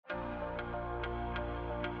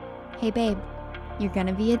Hey, babe, you're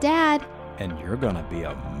gonna be a dad. And you're gonna be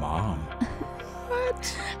a mom.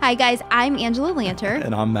 What? Hi, guys. I'm Angela Lanter.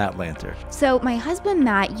 And I'm Matt Lanter. So my husband,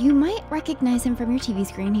 Matt, you might recognize him from your TV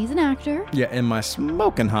screen. He's an actor. Yeah, and my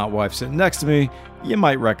smoking hot wife sitting next to me, you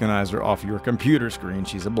might recognize her off your computer screen.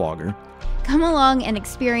 She's a blogger. Come along and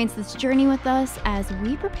experience this journey with us as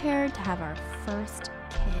we prepare to have our first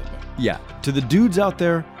kid. Yeah, to the dudes out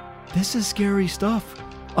there, this is scary stuff.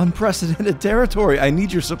 Unprecedented territory. I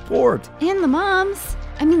need your support. And the moms.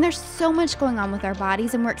 I mean, there's so much going on with our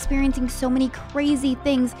bodies and we're experiencing so many crazy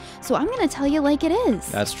things. So I'm going to tell you like it is.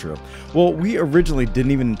 That's true. Well, we originally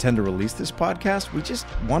didn't even intend to release this podcast. We just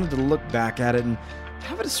wanted to look back at it and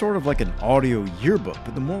have it as sort of like an audio yearbook.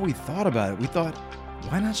 But the more we thought about it, we thought,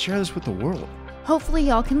 why not share this with the world? Hopefully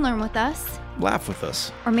y'all can learn with us. Laugh with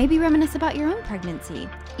us. Or maybe reminisce about your own pregnancy.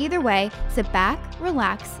 Either way, sit back,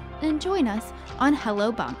 relax, and join us on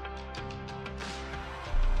Hello Bump.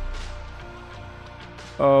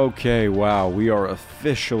 Okay, wow, we are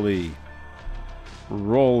officially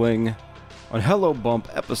rolling on Hello Bump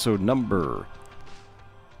episode number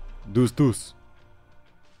Deuce.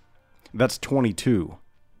 That's 22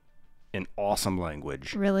 in awesome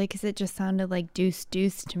language. Really? Because it just sounded like deuce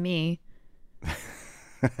to me.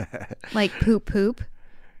 Like poop.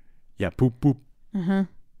 Yeah, poop. Uh-huh.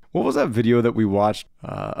 What was that video that we watched?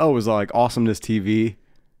 It was like Awesomeness TV,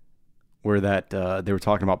 where that they were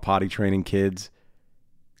talking about potty training kids.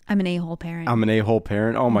 I'm an a-hole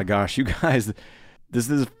parent. Oh my gosh, you guys, this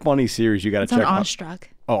is a funny series you got to check out. It's on Awestruck.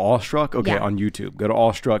 Oh, Awestruck? Okay, yeah. On YouTube. Go to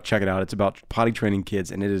Awestruck, check it out. It's about potty training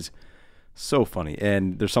kids, and it is so funny.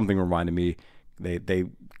 And there's something reminding me. They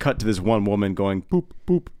cut to this one woman going poop,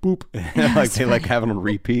 poop, poop. Like they like have it on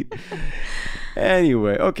repeat.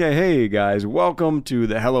 Anyway, okay, hey guys, welcome to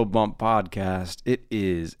the Hello Bump podcast. It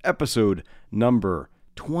is episode number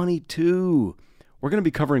 22. We're going to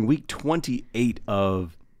be covering week 28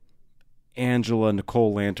 of Angela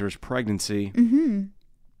Nicole Lanter's pregnancy. Mm-hmm.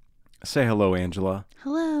 Say hello, Angela.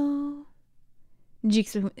 Hello.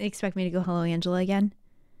 Did you expect me to go hello, Angela, again?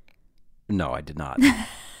 No, I did not.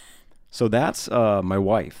 So that's my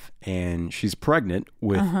wife, and she's pregnant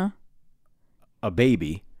with a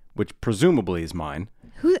baby, which presumably is mine.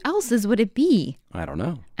 Who else's would it be? I don't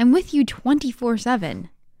know. I'm with you 24/7.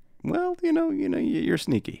 Well, you're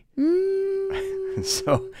sneaky.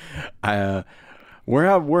 So,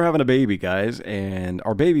 we're having a baby, guys, and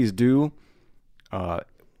our baby's due.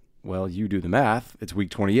 Well, you do the math. It's week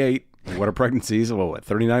 28. What are pregnancies? Well, what,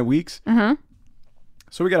 39 weeks?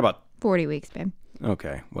 So we got about 40 weeks, babe.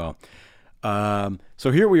 Okay, well,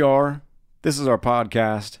 so here we are. This is our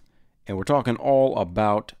podcast, and we're talking all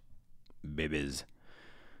about babies.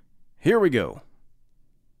 Here we go.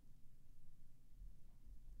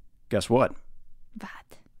 Guess what?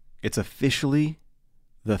 What? It's officially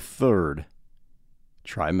the third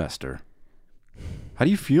trimester. How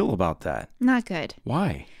do you feel about that? Not good.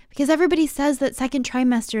 Why? Because everybody says that second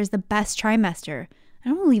trimester is the best trimester. I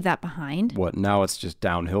don't want to leave that behind. What, now it's just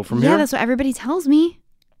downhill from here? Yeah, that's what everybody tells me.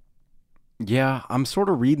 Yeah, I'm sort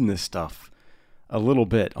of reading this stuff a little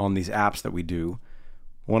bit on these apps that we do.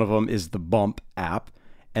 One of them is the Bump app,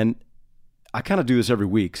 and I kind of do this every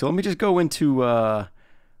week. So let me just go into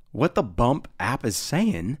what the Bump app is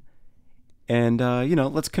saying, and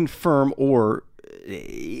let's confirm or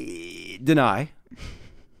deny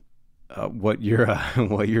what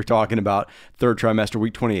you're talking about. Third trimester,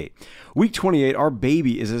 week 28. Week 28, our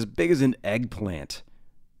baby is as big as an eggplant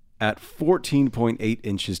at 14.8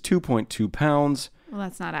 inches, 2.2 pounds. Well,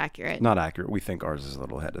 that's not accurate. Not accurate. We think ours is a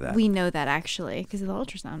little ahead of that. We know that actually because of the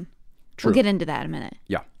ultrasound. True. We'll get into that in a minute.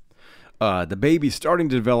 Yeah. The baby's starting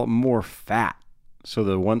to develop more fat, so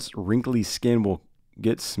the once wrinkly skin will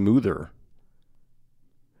get smoother.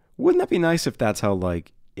 Wouldn't that be nice if that's how,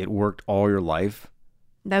 like, it worked all your life?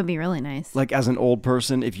 That would be really nice. Like, as an old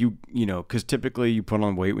person, if because typically you put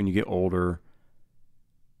on weight when you get older.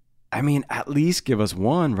 I mean, at least give us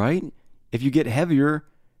one, right? If you get heavier,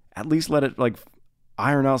 at least let it, like,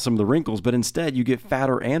 iron out some of the wrinkles, but instead you get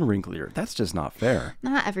fatter and wrinklier. That's just not fair.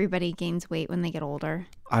 Not everybody gains weight when they get older.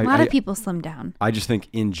 A lot of people slim down. I just think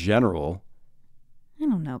in general, I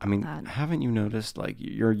don't know about that. Haven't you noticed, like,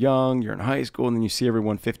 you're young, you're in high school, and then you see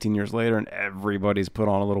everyone 15 years later and everybody's put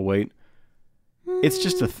on a little weight? It's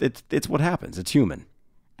just it's what happens. It's human.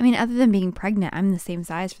 I mean, other than being pregnant, I'm the same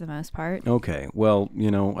size for the most part. Okay. Well,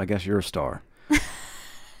 I guess you're a star.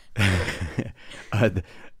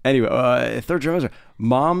 Anyway, third trimester.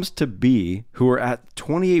 Moms-to-be who are at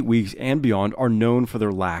 28 weeks and beyond are known for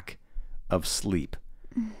their lack of sleep.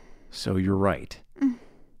 So you're right.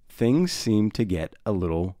 Things seem to get a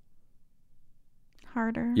little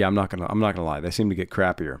harder. Yeah, I'm not gonna lie. They seem to get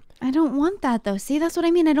crappier. I don't want that though. See, that's what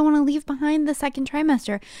I mean. I don't want to leave behind the second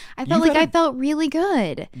trimester. I felt You've like I felt really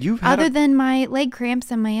good. Other than my leg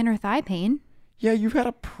cramps and my inner thigh pain. Yeah, you've had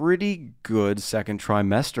a pretty good second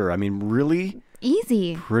trimester. I mean, really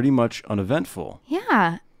easy. Pretty much uneventful.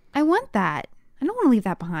 Yeah, I want that. I don't want to leave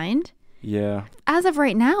that behind. Yeah. As of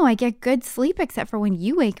right now, I get good sleep except for when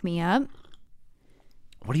you wake me up.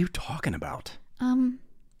 What are you talking about?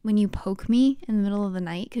 When you poke me in the middle of the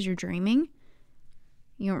night because you're dreaming.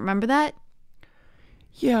 You don't remember that?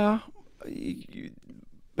 Yeah.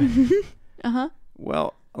 Uh-huh.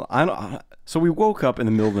 Well, so we woke up in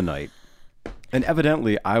the middle of the night, and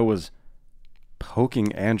evidently I was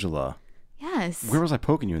poking Angela. Yes. Where was I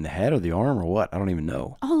poking you? In the head or the arm or what? I don't even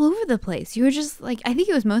know. All over the place. You were just like, I think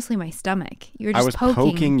it was mostly my stomach. You were just I was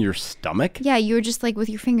poking your stomach? Yeah, you were just like with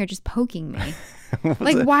your finger just poking me.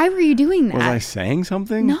 Like, why were you doing that? Was I saying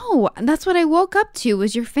something? No, that's what I woke up to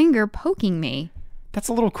was your finger poking me. That's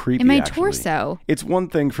a little creepy, in my actually. torso. It's one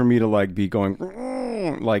thing for me to like be going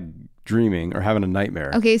like dreaming or having a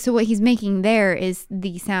nightmare. Okay, so what he's making there is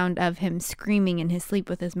the sound of him screaming in his sleep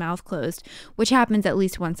with his mouth closed, which happens at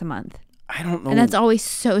least once a month. I don't know. And that's always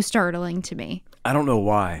so startling to me. I don't know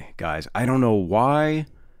why, guys. I don't know why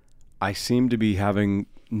I seem to be having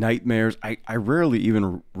nightmares. I rarely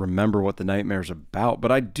even remember what the nightmare's about,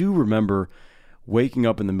 but I do remember waking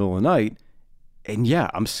up in the middle of the night and yeah,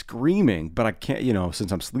 I'm screaming, but I can't,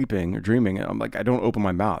 since I'm sleeping or dreaming, I'm like, I don't open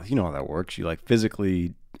my mouth. You know how that works. You like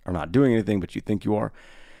physically are not doing anything, but you think you are.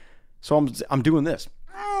 So I'm doing this.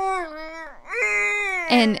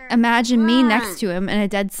 And imagine me next to him in a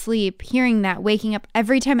dead sleep, hearing that, waking up.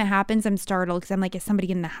 Every time it happens, I'm startled because I'm like, is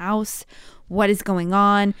somebody in the house? What is going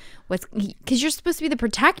on? Because you're supposed to be the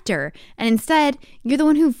protector. And instead, you're the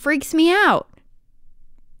one who freaks me out.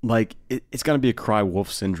 Like, it's going to be a cry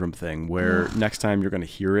wolf syndrome thing where next time you're going to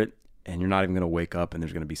hear it and you're not even going to wake up and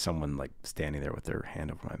there's going to be someone like standing there with their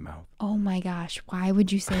hand over my mouth. Oh my gosh. Why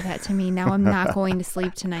would you say that to me? Now I'm not going to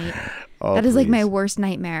sleep tonight. Oh, that is please. like my worst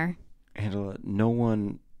nightmare. Angela, no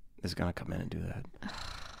one is going to come in and do that.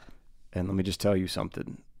 And let me just tell you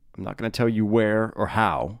something. I'm not going to tell you where or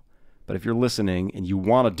how, but if you're listening and you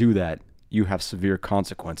want to do that, you have severe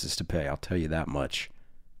consequences to pay. I'll tell you that much.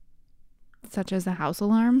 Such as a house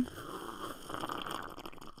alarm?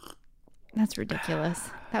 That's ridiculous.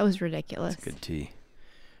 That was ridiculous. That's good tea.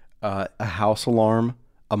 A house alarm,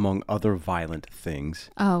 among other violent things.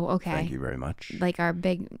 Oh, okay. Thank you very much. Like our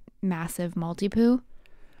big, massive multi-poo?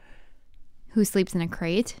 Who sleeps in a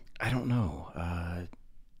crate? I don't know.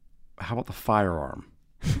 How about the firearm?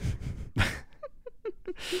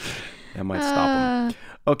 That might stop him.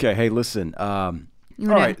 Okay, hey, listen. All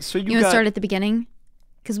right, so you want to start at the beginning?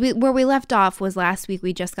 Because where we left off was last week.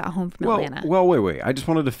 We just got home from Atlanta. Well, wait. I just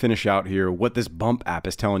wanted to finish out here what this bump app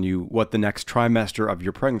is telling you what the next trimester of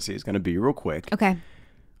your pregnancy is going to be real quick. Okay.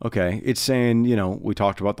 It's saying, we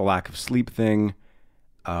talked about the lack of sleep thing,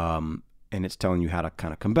 and it's telling you how to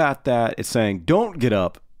kind of combat that. It's saying, don't get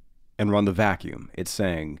up and run the vacuum. It's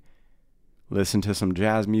saying, listen to some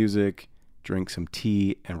jazz music, drink some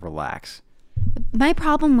tea, and relax. My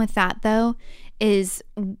problem with that, though, is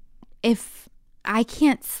if I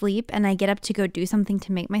can't sleep and I get up to go do something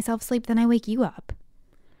to make myself sleep, then I wake you up.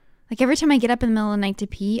 Like every time I get up in the middle of the night to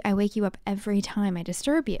pee, I wake you up every time I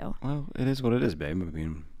disturb you. Well, it is what it is, babe. I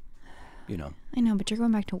mean, I know, but you're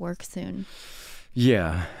going back to work soon.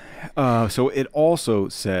 Yeah. So it also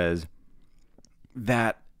says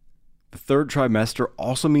that the third trimester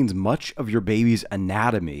also means much of your baby's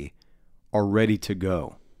anatomy are ready to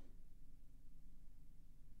go.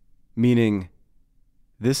 Meaning,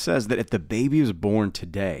 this says that if the baby was born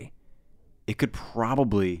today, it could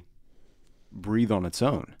probably breathe on its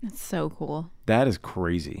own. That's so cool. That is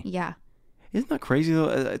crazy. Yeah. Isn't that crazy though?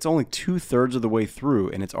 It's only 2/3 of the way through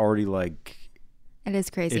and it's already like... It is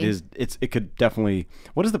crazy. It is. It could definitely...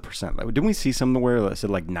 What is the percent? Like, didn't we see somewhere that said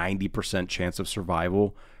like 90% chance of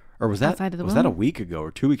survival? Or was that a week ago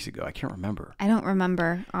or 2 weeks ago? I can't remember. I don't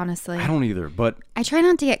remember, honestly. I don't either, but... I try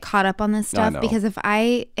not to get caught up on this stuff because if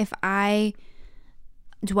I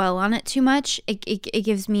dwell on it too much, it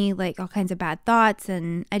gives me like all kinds of bad thoughts,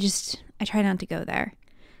 and I try not to go there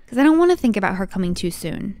because I don't want to think about her coming too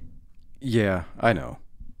soon. Yeah, I know,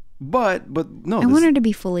 but no, I want her to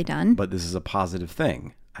be fully done. But this is a positive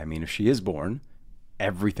thing. I mean, if she is born,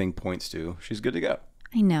 everything points to she's good to go.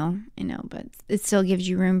 I know, but it still gives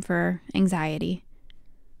you room for anxiety.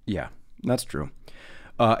 Yeah, that's true.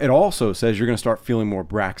 It also says you're going to start feeling more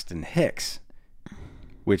Braxton Hicks.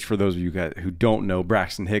 Which, for those of you guys who don't know,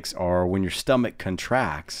 Braxton Hicks are when your stomach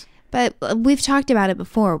contracts. But we've talked about it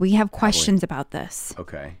before. We have questions about this.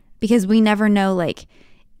 Okay. because we never know, like,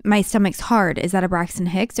 my stomach's hard. Is that a Braxton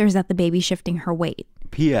Hicks or is that the baby shifting her weight?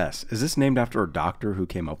 P.S. Is this named after a doctor who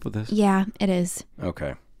came up with this? Yeah, it is.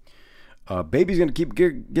 Okay. Baby's going to keep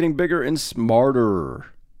getting bigger and smarter.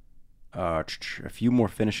 A few more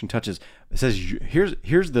finishing touches. It says,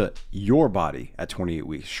 here's your body at 28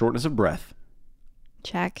 weeks. Shortness of breath.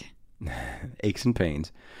 Check. Aches and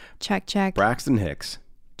pains. Check. Braxton Hicks.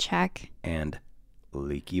 Check. And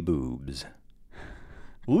leaky boobs.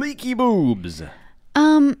 Leaky boobs.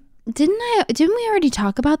 Didn't we already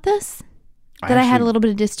talk about this? That I had a little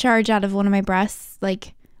bit of discharge out of one of my breasts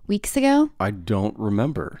like weeks ago? I don't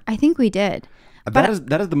remember. I think we did. That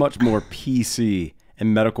is the much more PC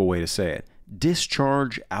and medical way to say it.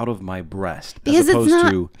 Discharge out of my breast. Because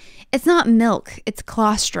it's not milk, it's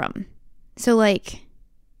colostrum. So like...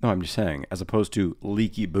 No, I'm just saying, as opposed to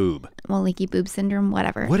leaky boob. Well, leaky boob syndrome,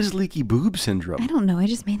 whatever. What is leaky boob syndrome? I don't know. I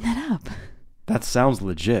just made that up. That sounds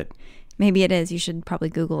legit. Maybe it is. You should probably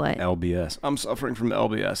Google it. LBS. I'm suffering from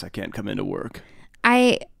LBS. I can't come into work.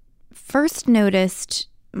 I first noticed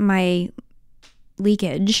my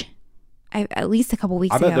leakage at least a couple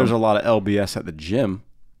weeks ago. I bet there's a lot of LBS at the gym.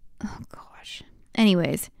 Oh, gosh.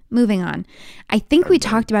 Anyways, moving on. I think we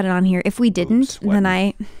talked about it on here. If we didn't, then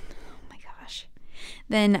I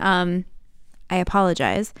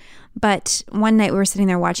apologize. But one night we were sitting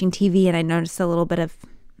there watching TV and I noticed a little bit of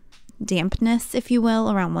dampness, if you will,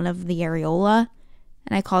 around one of the areola.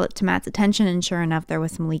 And I called it to Matt's attention and sure enough, there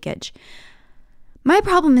was some leakage. My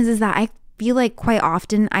problem is that I feel like quite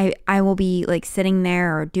often I will be like sitting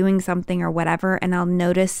there or doing something or whatever and I'll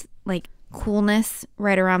notice like coolness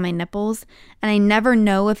right around my nipples. And I never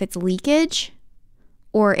know if it's leakage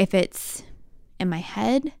or if it's in my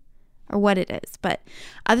head or what it is. But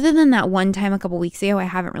other than that one time a couple weeks ago, I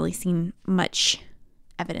haven't really seen much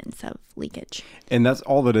evidence of leakage. And that's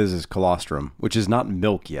all that is colostrum, which is not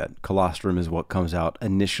milk yet. Colostrum is what comes out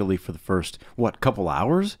initially for the first, couple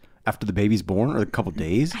hours after the baby's born or a couple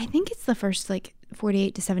days? I think it's the first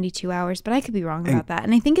 48 to 72 hours, but I could be wrong about that.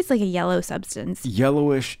 And I think it's like a yellow substance.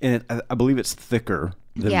 Yellowish, and I believe it's thicker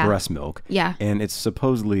than breast milk. Yeah. And it's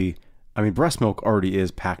supposedly... breast milk already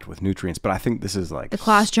is packed with nutrients, but I think this is the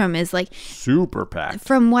colostrum is super packed.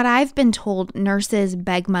 From what I've been told, nurses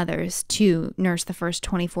beg mothers to nurse the first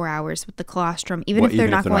 24 hours with the colostrum, even if they're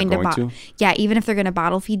not going to. Yeah, even if they're going to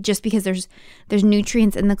bottle feed, just because there's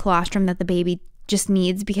nutrients in the colostrum that the baby just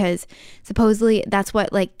needs, because supposedly that's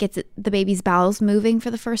what gets the baby's bowels moving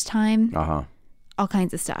for the first time. All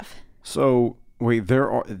kinds of stuff. So wait,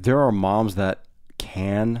 there are moms that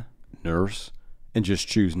can nurse and just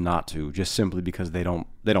choose not to, just simply because they don't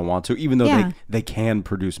want to, even though they can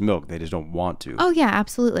produce milk, they just don't want to. Oh yeah,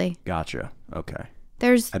 absolutely. Gotcha. Okay.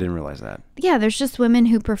 I didn't realize that. Yeah, there's just women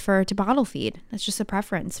who prefer to bottle feed. That's just a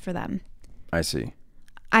preference for them. I see.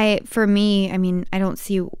 For me, I don't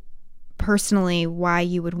see personally why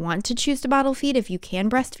you would want to choose to bottle feed if you can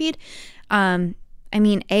breastfeed.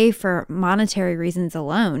 For monetary reasons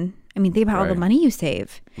alone. Think about all the money you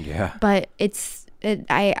save. Yeah. But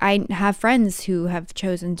I have friends who have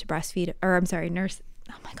chosen to breastfeed, nurse.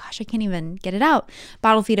 Oh my gosh, I can't even get it out.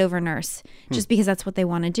 Bottle feed over nurse, just because that's what they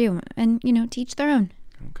want to do. And, to each their own.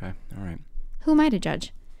 Okay. All right. Who am I to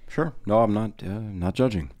judge? Sure. No, I'm not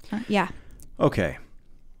judging. Yeah. Okay.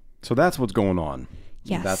 So that's what's going on.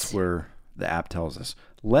 Yes. That's where the app tells us.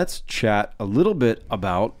 Let's chat a little bit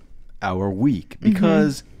about our week,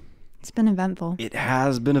 because it's been eventful. It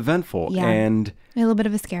has been eventful. Yeah. And a little bit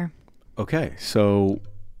of a scare. Okay, so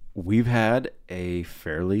we've had a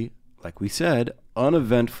fairly, like we said,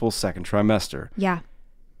 uneventful second trimester. Yeah.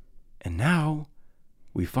 And now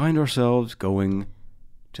we find ourselves going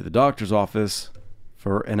to the doctor's office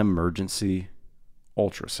for an emergency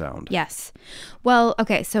ultrasound. Yes. Well,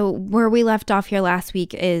 okay, so where we left off here last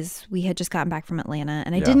week is we had just gotten back from Atlanta,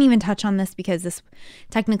 and I didn't even touch on this because this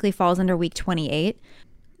technically falls under week 28.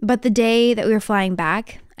 But the day that we were flying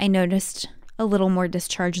back, I noticed a little more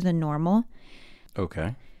discharge than normal.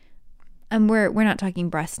 Okay. And we're not talking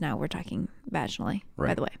breast now, we're talking vaginally,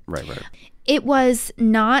 by the way. Right. It was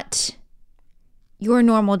not your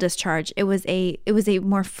normal discharge. It was a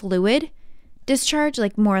more fluid discharge,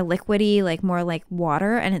 more liquidy, more like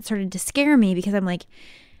water, and it started to scare me because I'm like,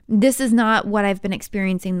 this is not what I've been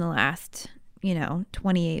experiencing the last,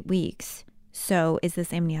 28 weeks. So is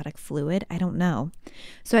this amniotic fluid? I don't know.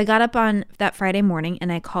 So I got up on that Friday morning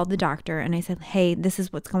and I called the doctor and I said, hey, this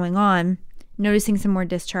is what's going on. Noticing some more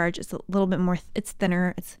discharge. It's a little bit more, it's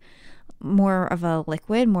thinner. It's more of a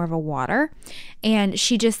liquid, more of a water. And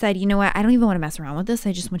she just said, you know what? I don't even want to mess around with this.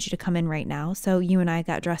 I just want you to come in right now. So you and I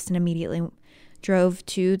got dressed and immediately drove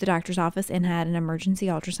to the doctor's office and had an emergency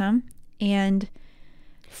ultrasound. And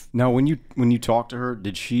Now, when you talk to her,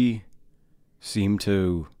 did she seem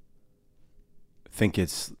to think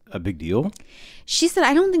it's a big deal? She said,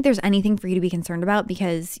 I don't think there's anything for you to be concerned about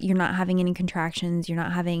because you're not having any contractions. You're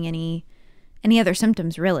not having any other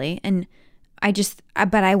symptoms, really. And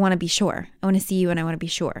but I want to be sure. I want to see you and I want to be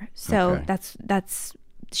sure. So that's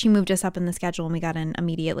she moved us up in the schedule and we got in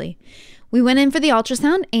immediately. We went in for the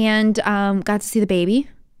ultrasound and got to see the baby.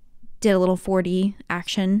 Did a little 4D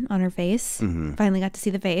action on her face. Mm-hmm. Finally got to see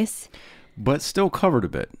the face. But still covered a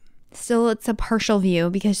bit. Still, it's a partial view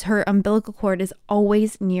because her umbilical cord is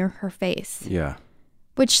always near her face. Yeah.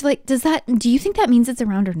 Which, do you think that means it's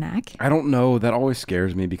around her neck? I don't know. That always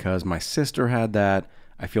scares me because my sister had that.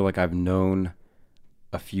 I feel like I've known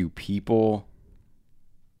a few people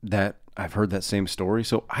that I've heard that same story.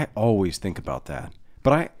 So I always think about that.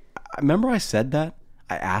 But I remember I said that.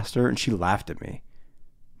 I asked her and she laughed at me.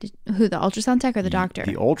 Who, the ultrasound tech or the doctor?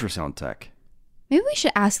 The ultrasound tech. Maybe we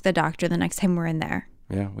should ask the doctor the next time we're in there.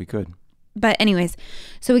 Yeah, we could. But anyways,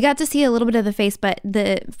 so we got to see a little bit of the face, but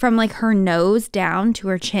from like her nose down to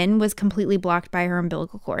her chin was completely blocked by her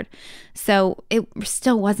umbilical cord. So it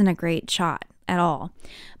still wasn't a great shot at all.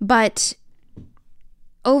 But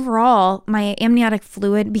overall, my amniotic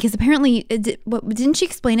fluid, because apparently, didn't she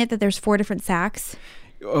explain it that there's 4 different sacs?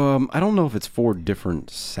 I don't know if it's 4 different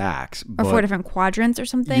sacs. Or 4 different quadrants or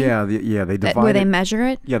something? Yeah, they divide where they measure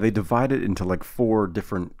it? Yeah, they divide it into like 4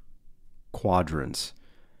 different quadrants.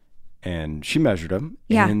 And she measured them,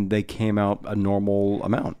 and they came out a normal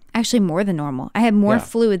amount. Actually, more than normal. I had more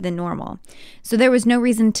fluid than normal. So there was no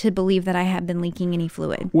reason to believe that I had been leaking any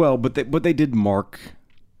fluid. Well, but they did marked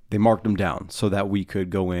them down so that we could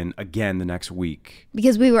go in again the next week.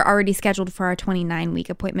 Because we were already scheduled for our 29-week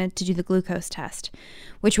appointment to do the glucose test,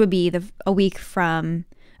 which would be a week from...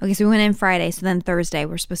 Okay, so we went in Friday, so then Thursday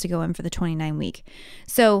we're supposed to go in for the 29-week.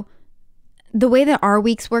 So the way that our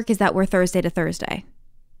weeks work is that we're Thursday to Thursday.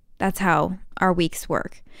 That's how our weeks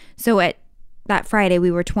work. So at that Friday,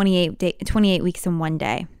 we were 28 weeks in one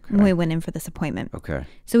day when we went in for this appointment. Okay.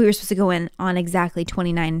 So we were supposed to go in on exactly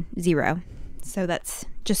 29-0. So that's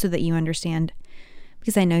just so that you understand,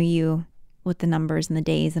 because I know you with the numbers and the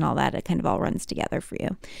days and all that, it kind of all runs together for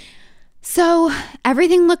you. So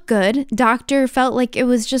everything looked good. Doctor felt like it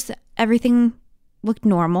was just everything looked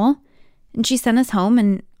normal. And she sent us home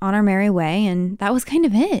and on our merry way. And that was kind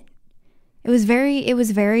of it. It was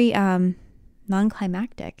very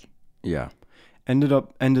non-climactic. Yeah. Ended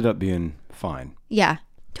up being fine. Yeah,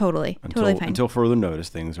 totally fine. Until further notice,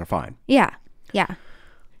 things are fine. Yeah. Okay.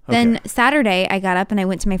 Then Saturday, I got up and I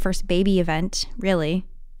went to my first baby event, really,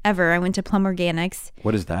 ever. I went to Plum Organics.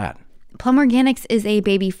 What is that? Plum Organics is a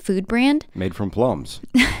baby food brand. Made from plums.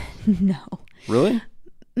 No. Really?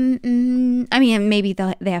 I mean, maybe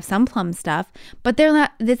they have some plum stuff, but they're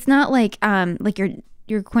not. It's not like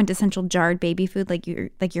your quintessential jarred baby food like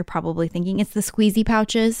you're probably thinking. It's the squeezy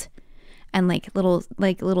pouches and like little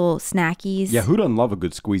snackies. Yeah, who doesn't love a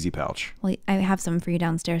good squeezy pouch? Well, I have some for you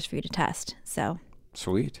downstairs for you to test. So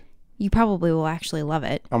sweet. You probably will actually love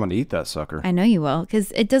it. I'm gonna eat that sucker. I know you will,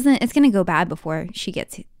 because it's gonna go bad before she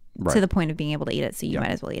gets to the point of being able to eat it. So you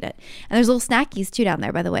might as well eat it. And there's little snackies too down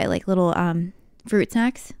there, by the way, like little fruit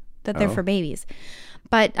snacks that they're for babies.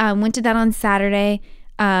 But went to that on Saturday.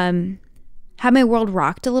 Had my world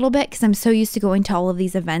rocked a little bit because I'm so used to going to all of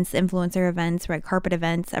these events, influencer events, red carpet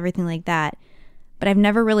events, everything like that. But I've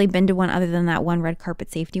never really been to one other than that one red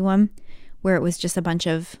carpet safety one where it was just a bunch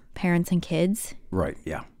of parents and kids. Right,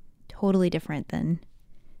 yeah. Totally different than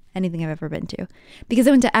anything I've ever been to. Because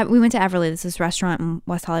we went to Everly. This is a restaurant in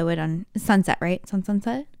West Hollywood on Sunset, right? It's on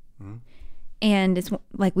Sunset? Mm-hmm. And it's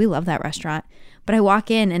like, we love that restaurant. But I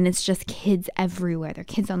walk in and it's just kids everywhere. There are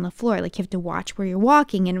kids on the floor. Like, you have to watch where you're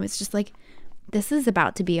walking. And it was just like, this is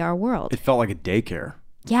about to be our world. It felt like a daycare.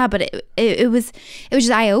 Yeah, but it was just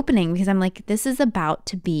eye-opening because I'm like, this is about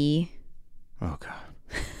to be... Oh, God.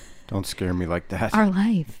 Don't scare me like that. Our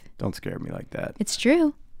life. Don't scare me like that. It's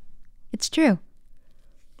true. It's true.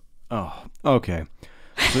 Oh, okay.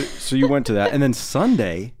 So you went to that. And then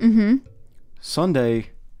Sunday,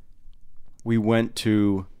 we went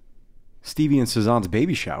to Stevie and Sazan's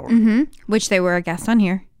baby shower. Mm-hmm. Which they were a guest on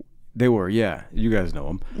here. They were, yeah. You guys know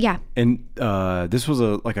them. Yeah. And this was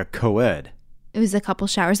a co-ed. It was a couple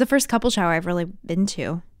shower. It was the first couple shower I've really been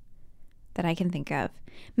to that I can think of.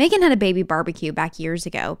 Megan had a baby barbecue back years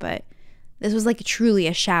ago, but this was like truly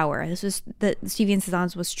a shower. This was the Stevie and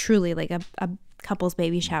Sazan's was truly like a couple's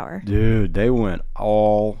baby shower. Dude, they went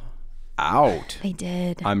all out. They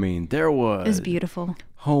did. I mean, it was beautiful.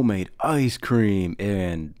 Homemade ice cream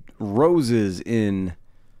and roses in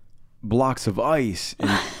blocks of ice and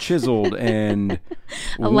chiseled and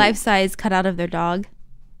a life-size cutout of their dog.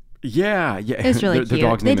 Yeah. It was really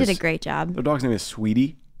cute. They did a great job. Their dog's name is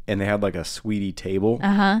Sweetie, and they had like a Sweetie table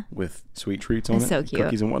with sweet treats on it. So cute.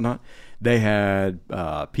 Cookies and whatnot. They had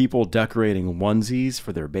people decorating onesies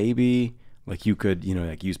for their baby. Like you could,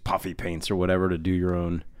 like use puffy paints or whatever to do your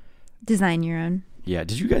own. Design your own. Yeah.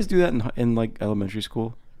 Did you guys do that in like elementary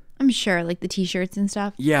school? I'm sure, like the T-shirts and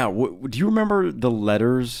stuff. Yeah. Do you remember the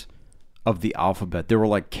letters of the alphabet? There were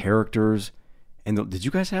like characters. And did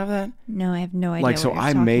you guys have that? No, I have no idea. Like, so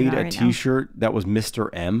I made a T-shirt that was Mr.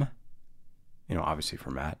 M, obviously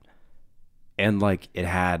for Matt. And like it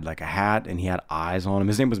had like a hat and he had eyes on him.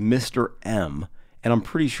 His name was Mr. M. And I'm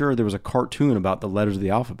pretty sure there was a cartoon about the letters of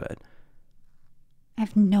the alphabet. I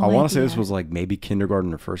have no idea. I want to say this was like maybe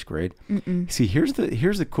kindergarten or first grade. See, here's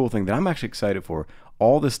the cool thing that I'm actually excited for.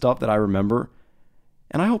 All this stuff that I remember,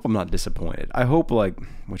 and I hope I'm not disappointed. I hope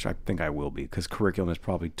which I think I will be, because curriculum has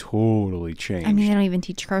probably totally changed. I mean, they don't even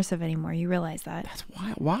teach cursive anymore. You realize that? That's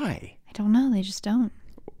why? I don't know. They just don't.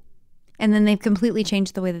 And then they've completely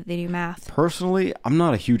changed the way that they do math. Personally, I'm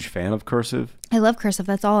not a huge fan of cursive. I love cursive.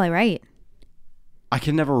 That's all I write. I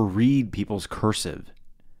can never read people's cursive.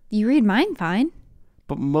 You read mine fine.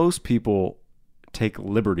 But most people take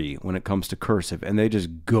liberty when it comes to cursive, and they just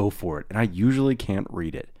go for it. And I usually can't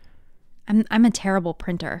read it. I'm a terrible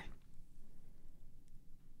printer.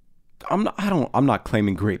 I'm not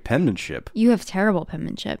claiming great penmanship. You have terrible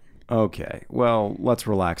penmanship. Okay. Well, let's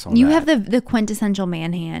relax on that. You have the quintessential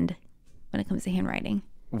man hand when it comes to handwriting.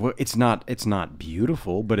 Well, it's not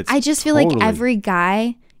beautiful, but it's I just feel like every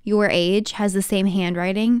guy your age has the same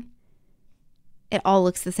handwriting. It all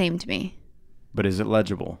looks the same to me. But is it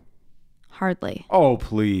legible? Hardly. Oh,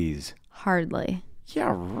 please. Hardly.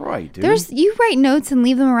 Yeah, right, dude. You write notes and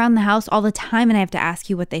leave them around the house all the time, and I have to ask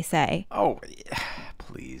you what they say. Oh,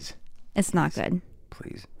 please. It's not good.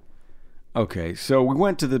 Please. Okay, so we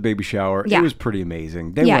went to the baby shower. Yeah. It was pretty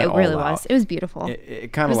amazing. It really was. It was beautiful.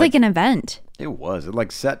 It kind of was like an event. It was. It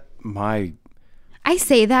like set my... I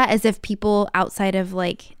say that as if people outside of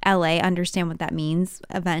like LA understand what that means,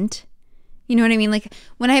 event. You know what I mean?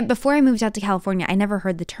 Like before I moved out to California, I never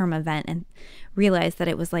heard the term event and realized that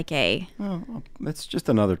it was like it's just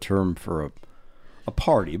another term for a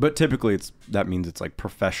party, but typically that means it's like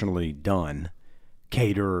professionally done,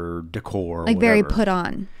 caterer, decor, like whatever. Very put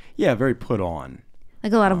on. Yeah, very put on.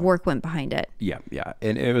 Like a lot of work went behind it. Yeah,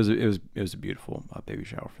 and it was a beautiful baby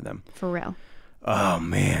shower for them. For real. Oh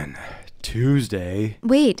man, Tuesday.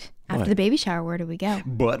 Wait, after the baby shower, where do we go?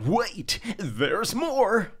 But wait, there's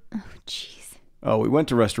more. Oh, jeez. Oh, we went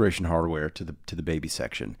to Restoration Hardware to the baby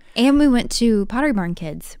section. And we went to Pottery Barn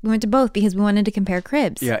Kids. We went to both because we wanted to compare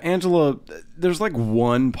cribs. Yeah, Angela, there's like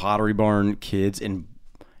one Pottery Barn Kids and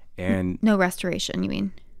no, Restoration, you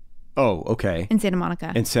mean? Oh, okay. In Santa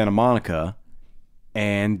Monica.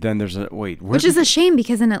 And then there's which is a shame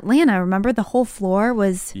because in Atlanta, remember the whole floor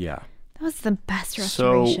was... Yeah. That was the best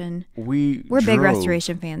Restoration. So we're big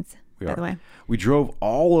Restoration fans, by the way. We drove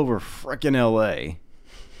all over frickin' LA.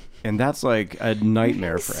 And that's like a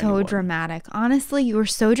nightmare for anyone. So dramatic. Honestly, you were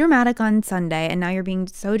so dramatic on Sunday, and now you're being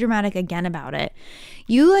so dramatic again about it.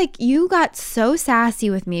 You got so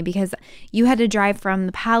sassy with me because you had to drive from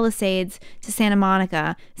the Palisades to Santa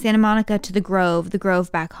Monica to the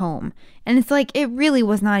Grove back home. And it's like, it really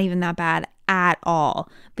was not even that bad at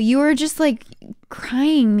all. But you were just like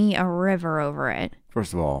crying me a river over it.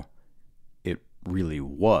 First of all, it really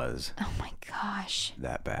was. Oh my gosh.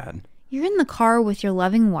 That bad. You're in the car with your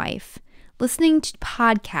loving wife, listening to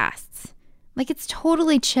podcasts. Like, it's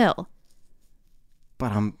totally chill.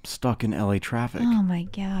 But I'm stuck in LA traffic. Oh my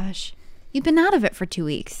gosh. You've been out of it for 2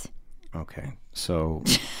 weeks. Okay. So,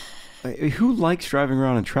 who likes driving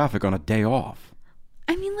around in traffic on a day off?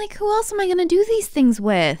 I mean, like, who else am I going to do these things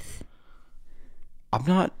with? I'm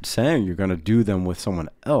not saying you're going to do them with someone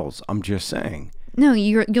else. I'm just saying. No,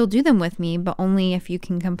 you'll do them with me, but only if you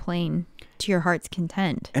can complain to your heart's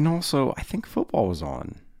content. And also, I think football was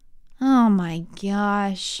on. Oh my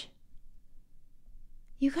gosh.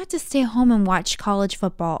 You got to stay home and watch college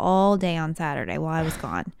football all day on Saturday while I was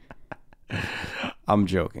gone. I'm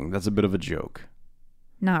joking. That's a bit of a joke.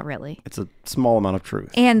 Not really. It's a small amount of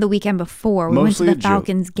truth. And the weekend before, we went to the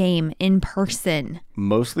Falcons game in person.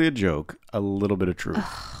 Mostly a joke, a little bit of truth.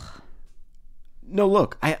 No,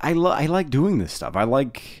 look, I like doing this stuff. I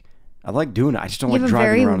like doing it. I just don't like driving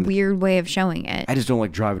around. You have a very weird way of showing it. I just don't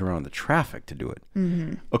like driving around in the traffic to do it.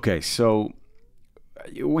 Mm-hmm. Okay, so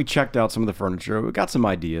we checked out some of the furniture. We got some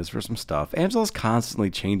ideas for some stuff. Angela's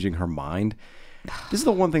constantly changing her mind. This is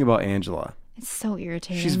the one thing about Angela. It's so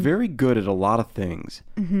irritating. She's very good at a lot of things,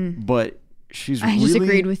 but I just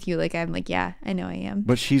agreed with you. Like, I'm like, yeah, I know I am.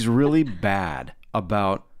 But she's really bad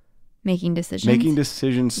about Making decisions. Making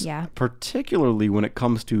decisions, Yeah. particularly when it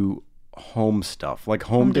comes to home stuff, like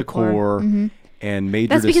home decor and major.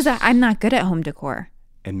 That's because I'm not good at home decor.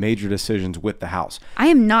 And major decisions with the house. I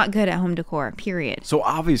am not good at home decor, period. So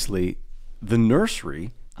obviously, the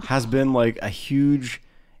nursery has been like a huge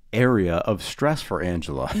area of stress for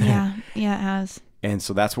Angela. Yeah, it has. And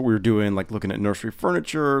so that's what we were doing, like looking at nursery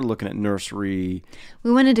furniture, looking at nursery.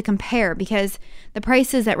 We wanted to compare because the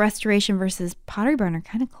prices at Restoration versus Pottery Barn are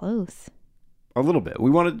kind of close. A little bit.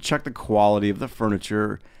 We wanted to check the quality of the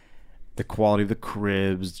furniture, the quality of the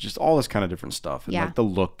cribs, just all this kind of different stuff. And like the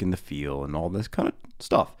look and the feel and all this kind of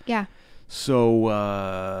stuff. Yeah. So,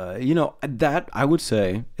 that I would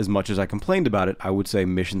say, as much as I complained about it, I would say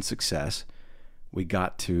mission success. We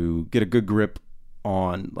got to get a good grip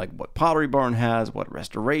on like what Pottery Barn has, what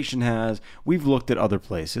Restoration has. We've looked at other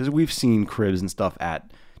places. We've seen cribs and stuff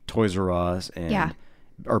at Toys R Us and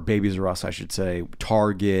or Babies R Us, I should say,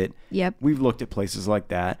 Target. Yep. We've looked at places like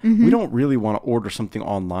that. We don't really want to order something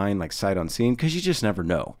online like sight unseen because you just never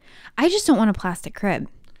know. I just don't want a plastic crib.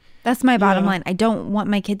 That's my bottom line. I don't want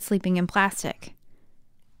my kids sleeping in plastic.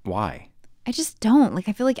 Why? I just don't. Like,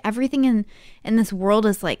 I feel like everything in this world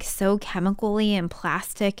is like so chemically and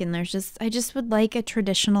plastic, and I just would like a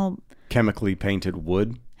traditional chemically painted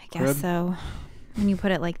wood. I guess so. When you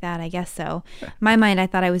put it like that, I guess so. In my mind, I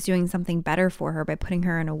thought I was doing something better for her by putting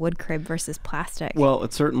her in a wood crib versus plastic. Well,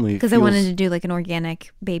 it certainly because I wanted to do like an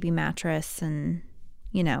organic baby mattress and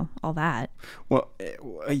all that. Well,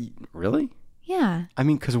 really? Yeah. I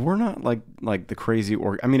mean, because we're not like the crazy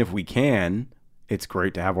if we can. It's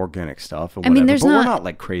great to have organic stuff and whatever, but we're not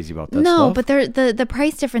like crazy about that stuff. No, but the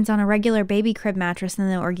price difference on a regular baby crib mattress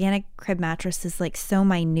and the organic crib mattress is like so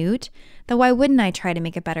minute that why wouldn't I try to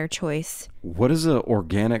make a better choice? What is an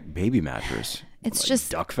organic baby mattress? It's like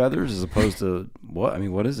just duck feathers as opposed to what? I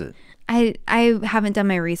mean, what is it? I haven't done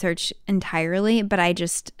my research entirely, but I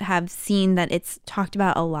just have seen that it's talked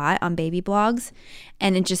about a lot on baby blogs,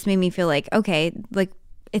 and it just made me feel like, okay, like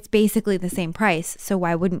it's basically the same price, so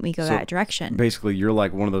why wouldn't we go that direction? Basically, you're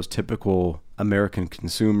like one of those typical American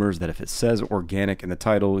consumers that if it says organic in the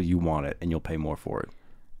title, you want it and you'll pay more for it.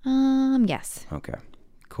 Yes. Okay.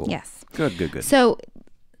 Cool. Yes. Good. So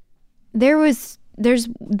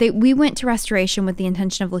we went to Restoration with the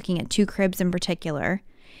intention of looking at 2 cribs in particular,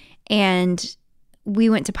 and we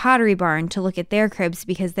went to Pottery Barn to look at their cribs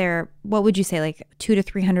because they're, what would you say, like $200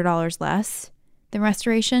 to $300 less than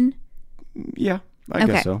Restoration? Yeah. I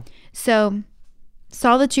guess so. So,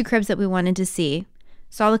 saw the 2 cribs that we wanted to see,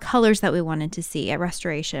 saw the colors that we wanted to see at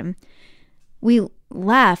Restoration. We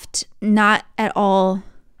left not at all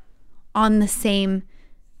on the same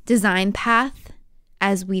design path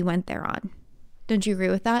as we went there on. Don't you agree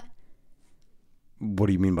with that? What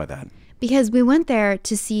do you mean by that? Because we went there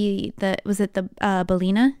to see was it the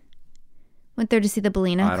Bellina? Went there to see the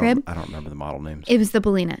Bellina crib. I don't remember the model names. It was the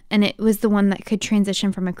Bellina, and it was the one that could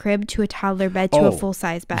transition from a crib to a toddler bed to a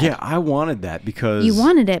full-size bed. Yeah, I wanted that because you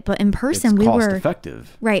wanted it, but in person we were cost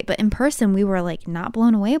effective. Right, but in person we were like not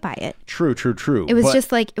blown away by it. True. It was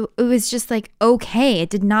just like okay. It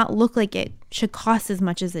did not look like it should cost as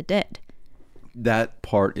much as it did. That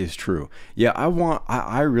part is true. Yeah,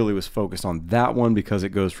 I really was focused on that one because it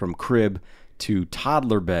goes from crib to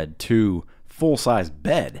toddler bed to full-size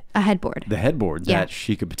bed. A headboard. The headboard that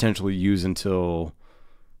she could potentially use until,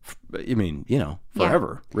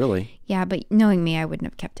 forever, really. Yeah, but knowing me, I wouldn't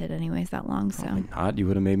have kept it anyways that long. So probably not. You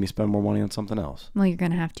would have made me spend more money on something else. Well, you're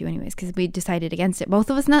going to have to anyways because we decided against it.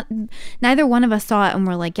 Both of us, neither one of us saw it and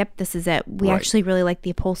we're like, yep, this is it. We actually really like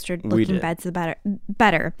the upholstered looking beds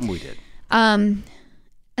better. We did. And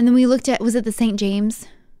then we looked at, was it the St. James?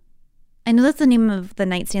 I know that's the name of the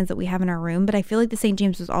nightstands that we have in our room, but I feel like the St.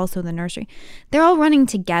 James was also the nursery. They're all running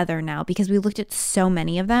together now because we looked at so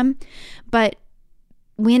many of them, but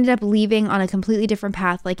we ended up leaving on a completely different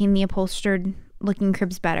path, liking the upholstered looking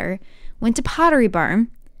cribs better. Went to Pottery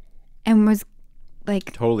Barn and was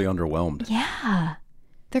like totally underwhelmed. Yeah.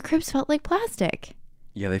 Their cribs felt like plastic.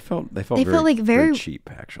 Yeah, they felt very cheap,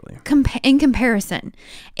 actually. In comparison,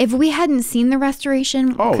 if we hadn't seen the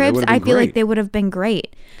Restoration cribs, I feel like they would have been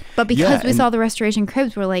great. But because we saw the Restoration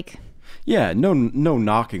cribs, we're like, yeah, no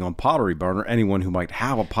knocking on Pottery Barn or anyone who might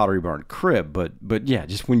have a Pottery Barn crib, but yeah,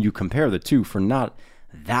 just when you compare the two for not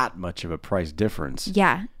that much of a price difference.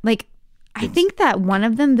 Yeah, like I think that one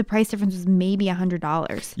of them, the price difference was maybe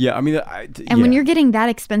 $100. Yeah, I mean, when you're getting that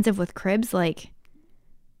expensive with cribs, like,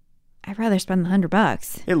 I'd rather spend the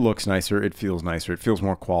 $100. It looks nicer. It feels nicer. It feels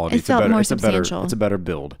more quality. It felt more substantial. It's a better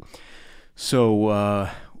build. So,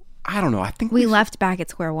 I don't know. I think we left back at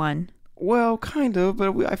square one. Well, kind of,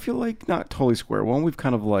 but I feel like not totally square one. We've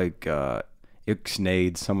kind of like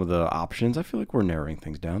ixnayed some of the options. I feel like we're narrowing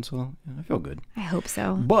things down, so I feel good. I hope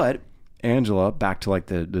so. But Angela, back to like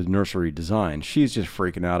the nursery design, she's just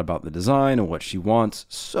freaking out about the design and what she wants.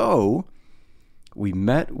 So we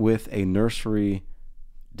met with a nursery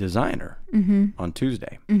designer on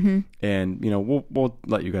Tuesday. And, we'll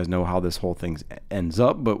let you guys know how this whole thing ends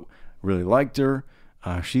up, but really liked her.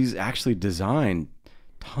 She's actually designed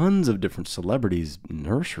tons of different celebrities'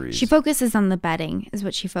 nurseries. She focuses on the bedding is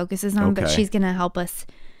what she focuses on, but she's going to help us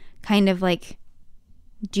kind of like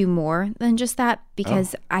do more than just that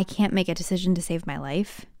because I can't make a decision to save my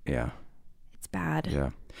life. Yeah. It's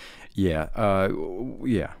bad. Yeah.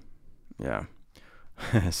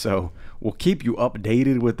 So we'll keep you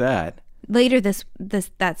updated with that. Later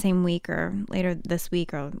that same week or later this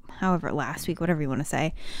week or however last week, whatever you want to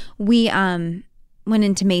say, we went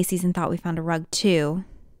into Macy's and thought we found a rug too.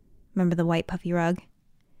 Remember the white puffy rug?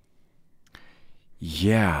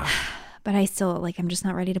 Yeah. But I still I'm just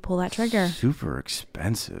not ready to pull that trigger. Super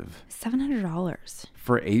expensive. $700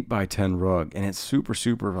 for 8x10 rug, and it's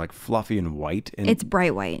super like fluffy and white. And it's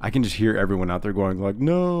bright white. I can just hear everyone out there going like,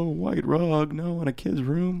 "No, white rug, no, in a kid's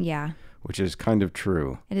room." Yeah. Which is kind of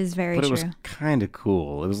true. It is very true. But it was kind of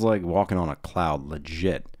cool. It was like walking on a cloud,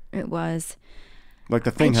 legit. It was. Like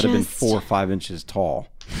the thing had to been 4 or 5 inches tall.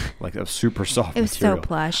 Like a super soft It was material. so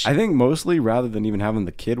plush. I think mostly rather than even having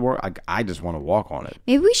the kid work, I just want to walk on it.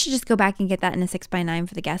 Maybe we should just go back and get that in a 6x9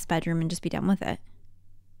 for the guest bedroom and just be done with it.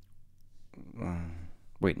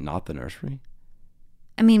 Wait, not the nursery?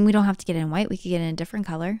 I mean, we don't have to get it in white. We could get it in a different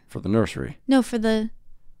color. For the nursery? No, for the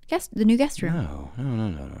new guest room.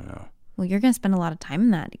 No. Well, you're going to spend a lot of time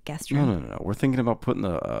in that guest room. No. We're thinking about putting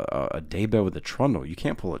a day bed with a trundle. You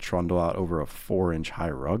can't pull a trundle out over a 4-inch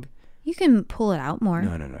high rug. You can pull it out more.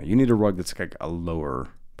 No. You need a rug that's like a lower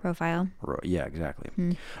profile. Yeah, exactly.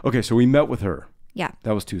 Okay, so we met with her. Yeah.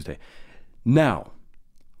 That was Tuesday. Now,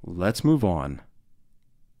 let's move on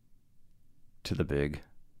to the big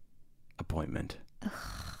appointment.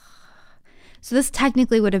 So this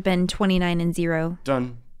technically would have been 29 and 0.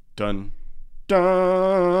 Done.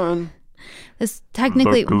 This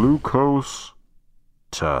technically... The glucose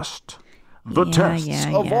test. The tests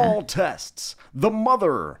of all tests. The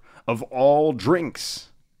mother of all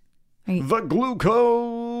drinks. The glucose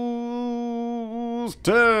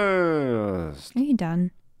test. Are you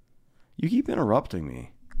done? You keep interrupting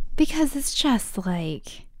me. Because it's just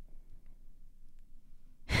like...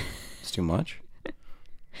 It's too much?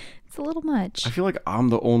 It's a little much. I feel like I'm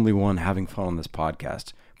the only one having fun on this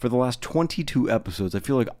podcast. For the last 22 episodes, I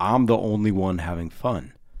feel like I'm the only one having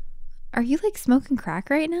fun. Are you like smoking crack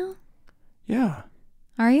right now? Yeah.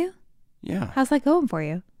 Are you? Yeah. How's that going for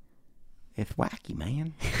you? It's wacky,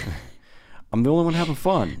 man. I'm the only one having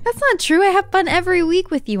fun. That's not true. I have fun every week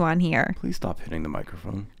with you on here. Please stop hitting the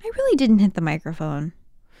microphone. I really didn't hit the microphone.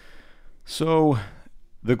 So,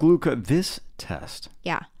 this test.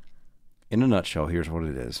 Yeah. In a nutshell, here's what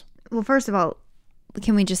it is. Well, first of all,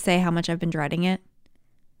 can we just say how much I've been dreading it?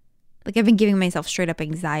 Like, I've been giving myself straight up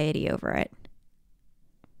anxiety over it.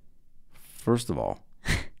 First of all,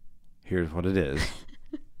 here's what it is.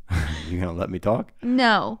 You gonna let me talk?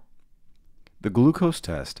 No. The glucose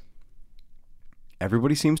test.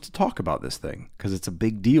 Everybody seems to talk about this thing because it's a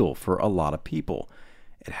big deal for a lot of people.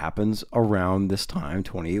 It happens around this time,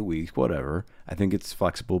 28 weeks, whatever. I think it's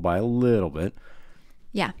flexible by a little bit.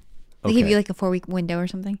 Yeah. They give you like a 4-week window or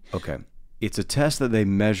something. Okay. It's a test that they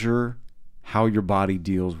measure how your body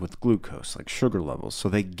deals with glucose, like sugar levels. So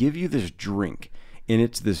they give you this drink, and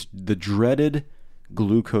it's the dreaded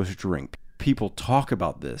glucose drink. People talk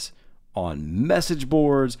about this on message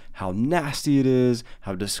boards, how nasty it is,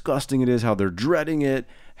 how disgusting it is, how they're dreading it,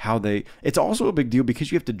 it's also a big deal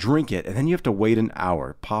because you have to drink it and then you have to wait an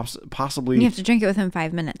hour, possibly. You have to drink it within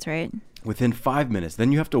 5 minutes, right? Within 5 minutes.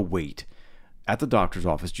 Then you have to wait at the doctor's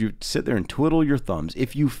office. You sit there and twiddle your thumbs.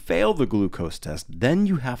 If you fail the glucose test, then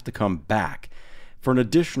you have to come back for an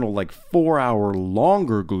additional 4-hour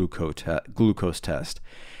longer glucose test.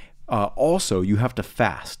 Also, you have to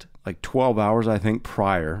fast 12 hours, I think,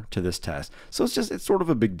 prior to this test. So it's sort of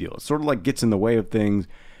a big deal. It sort of gets in the way of things.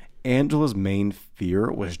 Angela's main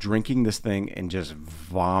fear was drinking this thing and just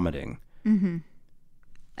vomiting. Mm-hmm.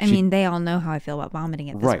 I mean, they all know how I feel about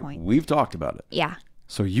vomiting at this point. Right. We've talked about it. Yeah.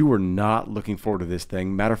 So you were not looking forward to this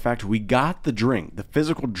thing. Matter of fact, we got the drink, the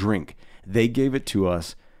physical drink. They gave it to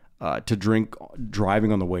us to drink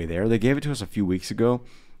driving on the way there. They gave it to us a few weeks ago.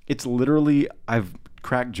 It's literally, I've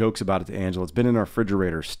cracked jokes about it to Angela. It's been in our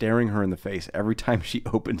refrigerator, staring her in the face every time she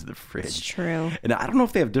opens the fridge. It's true. And I don't know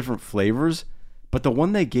if they have different flavors, but the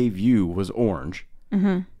one they gave you was orange.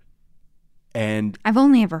 Mm-hmm. And I've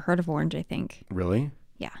only ever heard of orange, I think. Really?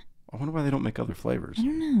 Yeah. I wonder why they don't make other flavors. I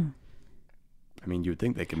don't know. I mean, you would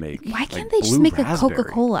think they could make. Why can't like, they just blue make raspberry. a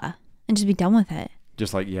Coca-Cola and just be done with it?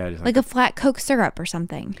 Just like like a flat Coke syrup or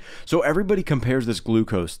something. So everybody compares this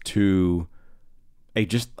glucose to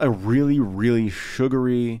a really, really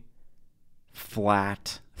sugary,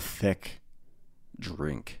 flat, thick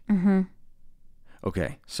drink. Mm-hmm.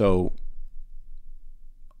 Okay, so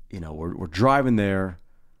we're driving there.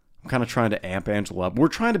 I'm kind of trying to amp Angela up. We're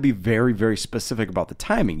trying to be very, very specific about the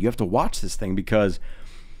timing. You have to watch this thing because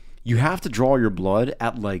you have to draw your blood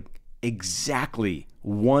at like exactly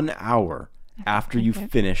 1 hour after you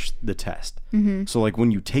finish the test. Mm-hmm. So like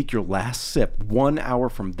when you take your last sip, 1 hour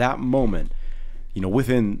from that moment,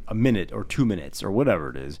 within a minute or 2 minutes or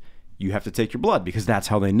whatever it is, you have to take your blood because that's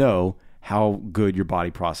how they know how good your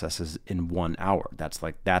body processes in 1 hour. That's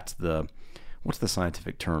the what's the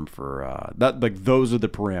scientific term for that? Like those are the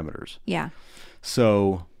parameters. Yeah.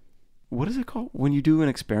 So what is it called when you do an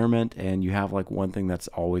experiment and you have like one thing that's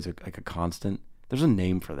always like a constant? There's a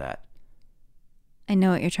name for that. I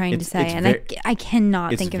know what you're trying to say, and I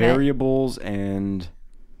cannot think of it. It's variables and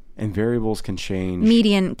variables can change.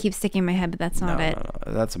 Median keeps sticking in my head, but that's not it.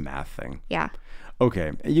 No, that's a math thing. Yeah.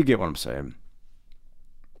 Okay, you get what I'm saying.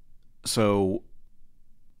 So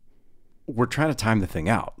we're trying to time the thing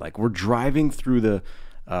out. Like we're driving through the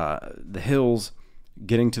hills,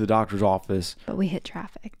 getting to the doctor's office. But we hit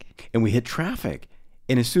traffic.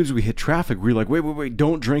 And as soon as we hit traffic, we were like, wait,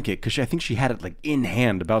 don't drink it. Because I think she had it like in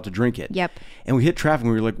hand about to drink it. Yep. And we hit traffic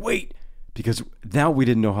and we were like, wait. Because now we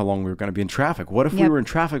didn't know how long we were going to be in traffic. What if we were in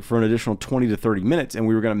traffic for an additional 20 to 30 minutes and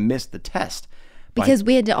we were going to miss the test? Because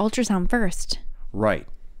we had to ultrasound first. Right.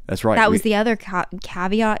 That's right. That was the other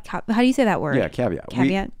caveat. How do you say that word? Yeah,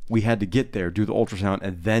 caveat. We had to get there, do the ultrasound,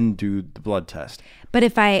 and then do the blood test. But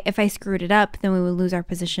if I screwed it up, then we would lose our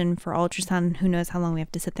position for ultrasound. Who knows how long we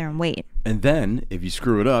have to sit there and wait. And then, if you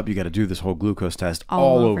screw it up, you got to do this whole glucose test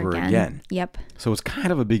all over again. Yep. So it's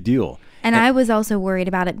kind of a big deal. And I was also worried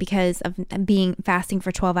about it because of being fasting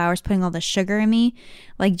for 12 hours, putting all the sugar in me,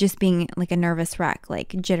 like just being like a nervous wreck,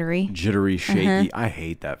 like jittery, shaky. I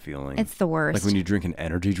hate that feeling. It's the worst. Like when you drink an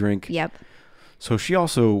energy drink. Yep. So she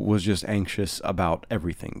also was just anxious about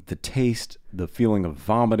everything. The taste, the feeling of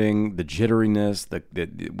vomiting, the jitteriness, the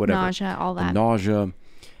whatever. Nausea, all that. The nausea.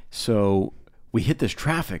 So we hit this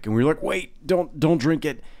traffic and we were like, wait, don't drink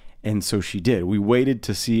it. And so she did. We waited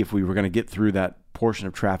to see if we were going to get through that portion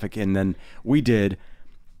of traffic. And then we did.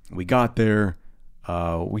 We got there.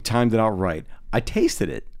 We timed it out right. I tasted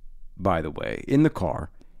it, by the way, in the car.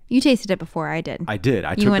 You tasted it before I did. I did.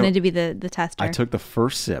 You wanted to be the tester. I took the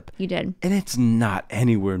first sip. You did. And it's not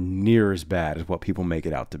anywhere near as bad as what people make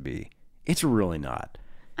it out to be. It's really not.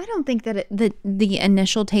 I don't think that the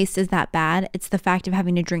initial taste is that bad. It's the fact of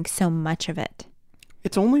having to drink so much of it.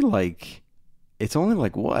 It's only like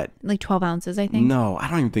what? Like 12 ounces, I think. No, I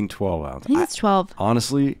don't even think 12 ounces. I think it's 12.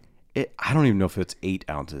 Honestly, I don't even know if it's 8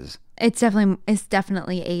 ounces. It's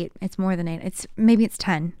definitely 8. It's more than 8. Maybe it's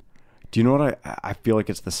 10. Do you know what I feel like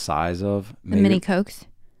it's the size of? Maybe, the mini Cokes?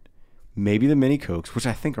 Maybe the mini Cokes, which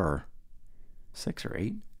I think are 6 or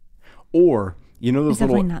 8. Or, those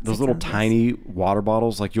little tiny water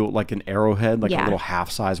bottles, like an Arrowhead, like a little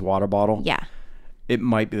half-size water bottle? Yeah. It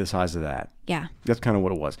might be the size of that. Yeah. That's kind of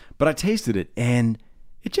what it was. But I tasted it, and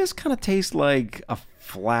it just kind of tastes like a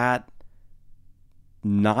flat,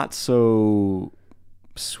 not so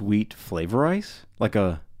sweet flavor ice.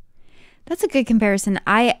 That's a good comparison.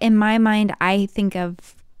 In my mind, I think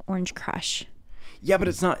of Orange Crush. Yeah, but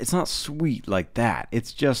it's not sweet like that.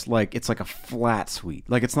 It's just like it's like a flat sweet.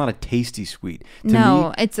 Like it's not a tasty sweet.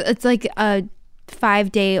 To me, it's like a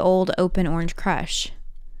 5-day-old open Orange Crush.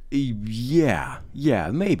 Yeah,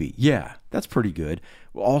 maybe. Yeah, that's pretty good.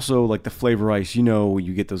 Also, like the flavor ice,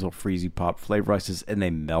 you get those little freezy pop flavor ices and they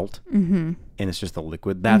melt, and it's just a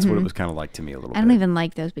liquid. That's what it was kind of like to me a little bit. I don't even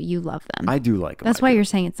like those, but you love them. I do like them. That's why you're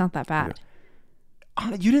saying it's not that bad.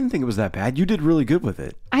 You didn't think it was that bad. You did really good with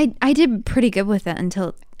it. I did pretty good with it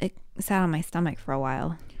until it sat on my stomach for a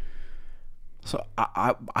while. So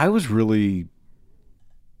I was really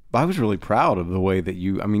proud of the way that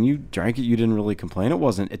you drank it. You didn't really complain.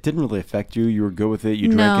 It didn't really affect you. You were good with it. You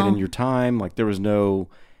drank it in your time. Like there was no,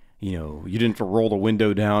 you didn't have to roll the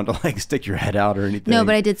window down to like stick your head out or anything. No,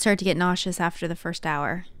 but I did start to get nauseous after the first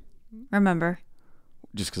hour. Remember?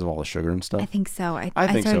 Just because of all the sugar and stuff? I think so. I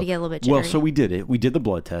think started to get a little bit jittery. Well, so we did it. We did the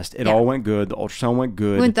blood test. It all went good. The ultrasound went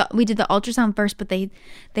good. We did the ultrasound first, but they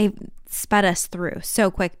sped us through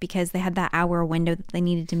so quick because they had that hour window that they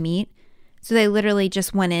needed to meet. So they literally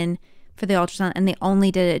just went in for the ultrasound and they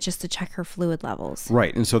only did it just to check her fluid levels.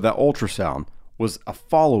 Right. And so that ultrasound was a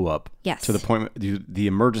follow-up to the point, the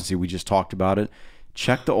emergency. We just talked about it.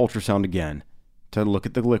 checked the ultrasound again to look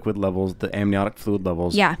at the liquid levels, the amniotic fluid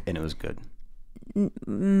levels. Yeah. And it was good.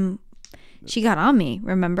 She got on me,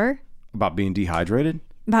 remember? About being dehydrated?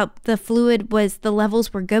 About the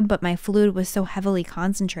levels were good, but my fluid was so heavily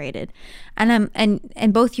concentrated. And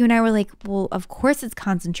both you and I were like, well, of course it's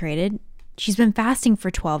concentrated. She's been fasting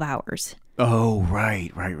for 12 hours. Oh,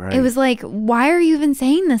 right. It was like, why are you even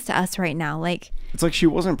saying this to us right now? Like, it's like she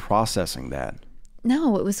wasn't processing that.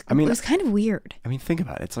 No, it was kind of weird. I mean, think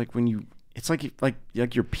about it. It's like when you, it's like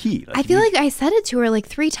your pee. Like I feel like I said it to her like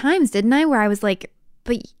 3 times, didn't I? Where I was like,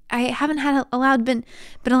 but I haven't been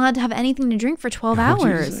allowed to have anything to drink for 12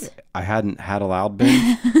 hours. I hadn't allowed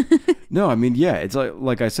been. No, I mean, yeah, it's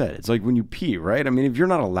like I said, it's like when you pee, right? I mean, if you're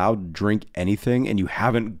not allowed to drink anything and you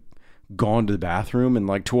haven't gone to the bathroom in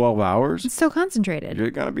like 12 hours, it's so concentrated.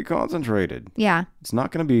 You're gonna be concentrated. Yeah. It's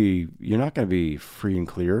not gonna be. You're not gonna be free and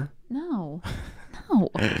clear. No.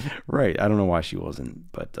 Right. I don't know why she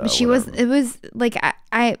wasn't, but she was. It was like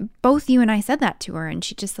I both you and I said that to her, and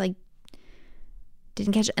she just like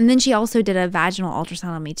didn't catch it. And then she also did a vaginal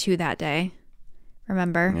ultrasound on me too that day.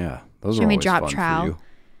 Remember? Yeah, those she are made always drop fun trowel. for you.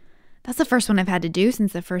 That's the first one I've had to do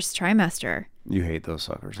since the first trimester. You hate those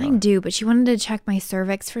suckers. I do, but she wanted to check my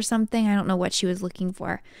cervix for something. I don't know what she was looking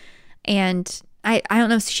for, and I don't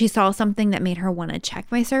know if she saw something that made her want to check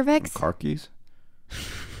my cervix. Car keys.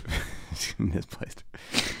 Misplaced.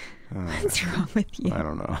 What's wrong with you? I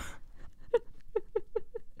don't know.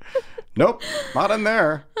 Nope, not in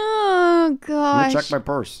there. Oh gosh. Check my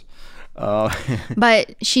purse.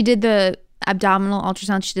 But she did the abdominal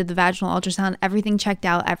ultrasound. She did the vaginal ultrasound. Everything checked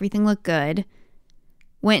out. Everything looked good.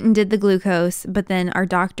 Went and did the glucose, but then our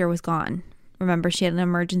doctor was gone. Remember, she had an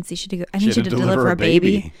emergency. She had to deliver a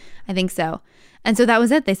baby. I think so. And so that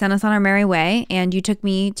was it. They sent us on our merry way, and you took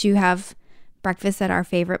me to have breakfast at our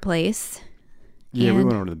favorite place. Yeah, we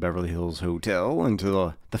went over to the Beverly Hills Hotel and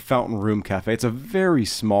to the Fountain Room Cafe. It's a very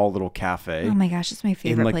small little cafe. Oh my gosh, it's my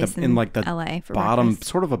favorite place in LA for bottom,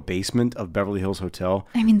 breakfast. Sort of a basement of Beverly Hills Hotel.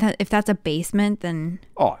 I mean, if that's a basement, then...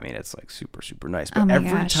 Oh, I mean, it's like super, super nice. But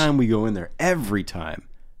every time we go in there,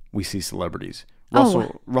 we see celebrities.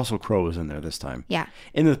 Russell Crowe was in there this time. Yeah.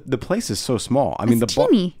 And the place is so small. I mean,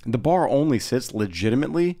 the bar only sits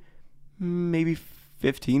legitimately maybe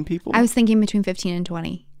 15 people. I was thinking between 15 and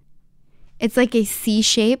 20. It's like a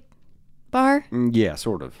C-shape bar. Yeah,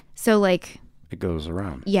 sort of. So like... It goes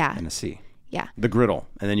around. Yeah. In a C. Yeah. The griddle.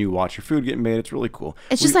 And then you watch your food getting made. It's really cool.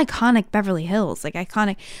 It's just iconic Beverly Hills. Like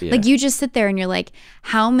iconic. Yeah. Like you just sit there and you're like,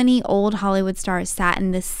 how many old Hollywood stars sat in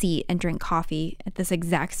this seat and drink coffee at this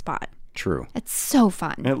exact spot? True. It's so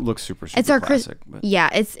fun. And it looks super, super it's our classic. Yeah,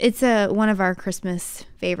 it's one of our Christmas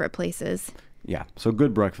favorite places. Yeah. So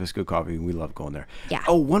good breakfast, good coffee. We love going there. Yeah.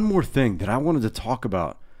 Oh, one more thing that I wanted to talk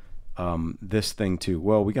about. This thing too.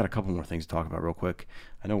 Well, we got a couple more things to talk about real quick.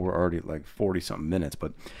 I know we're already like 40 something minutes,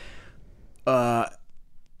 but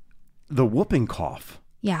the whooping cough.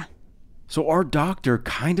 Yeah. So our doctor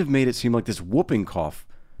kind of made it seem like this whooping cough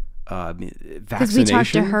vaccination. Because we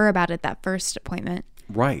talked to her about it that first appointment.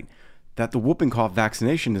 Right. That the whooping cough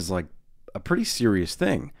vaccination is like a pretty serious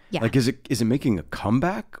thing. Yeah. Like, is it making a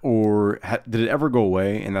comeback, or did it ever go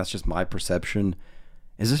away? And that's just my perception.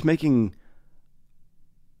 Is this making...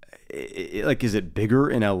 Like, is it bigger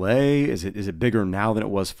in LA? Is it bigger now than it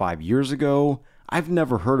was 5 years ago? I've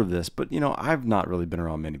never heard of this, but I've not really been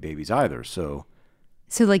around many babies either. So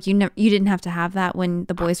like you didn't have to have that when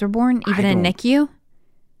the boys were born, even in NICU?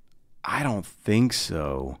 I don't think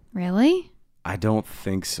so. Really? I don't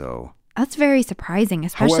think so. That's very surprising,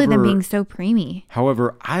 especially them being so preemie.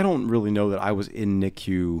 However, I don't really know that I was in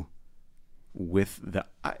NICU with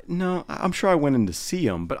no, I'm sure I went in to see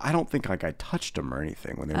them, but I don't think like I touched them or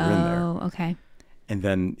anything when they were in there. Oh, okay. And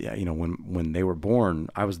then, yeah, when they were born,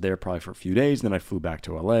 I was there probably for a few days. And then I flew back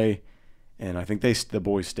to LA, and I think the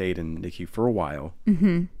boys stayed in NICU for a while.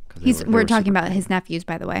 Mm-hmm. We're talking about his nephews,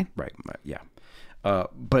 by the way. Right. Yeah.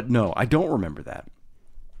 But no, I don't remember that.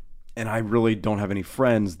 And I really don't have any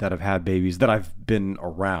friends that have had babies that I've been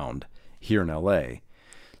around here in LA.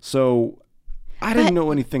 So I didn't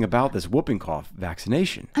know anything about this whooping cough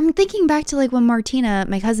vaccination. I'm thinking back to like when Martina,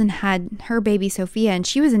 my cousin, had her baby Sophia, and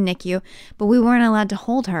she was in NICU, but we weren't allowed to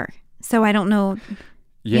hold her. So I don't know,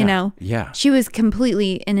 Yeah. She was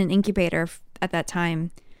completely in an incubator at that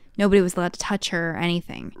time. Nobody was allowed to touch her or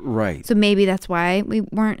anything. Right. So maybe that's why we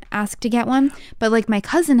weren't asked to get one. But like my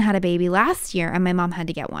cousin had a baby last year, and my mom had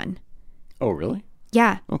to get one. Oh, really?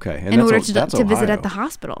 Yeah. Okay. And in order to visit at the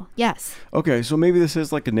hospital. Yes. Okay. So maybe this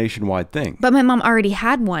is like a nationwide thing. But my mom already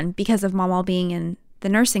had one because of Mama being in the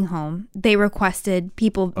nursing home. They requested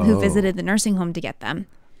people who visited the nursing home to get them.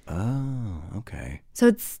 Oh, okay. So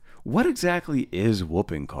it's... What exactly is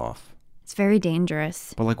whooping cough? It's very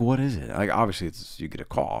dangerous. But like, what is it? Like, obviously, it's you get a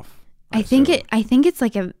cough. I think it's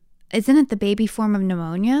like isn't it the baby form of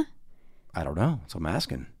pneumonia? I don't know. So I'm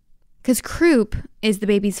asking. Because croup is a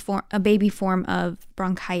baby form of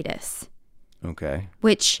bronchitis. Okay.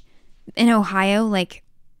 Which in Ohio, like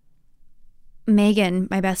Megan,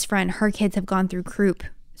 my best friend, her kids have gone through croup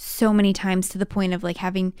so many times to the point of like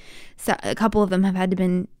having a couple of them have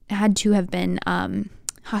had to have been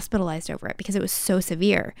hospitalized over it because it was so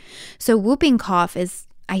severe. So whooping cough is,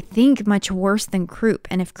 I think, much worse than croup.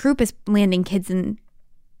 And if croup is landing kids in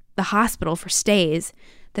the hospital for stays,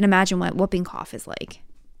 then imagine what whooping cough is like.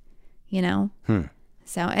 You know?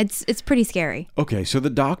 So it's pretty scary. Okay, so the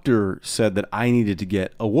doctor said that I needed to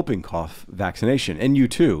get a whooping cough vaccination, and you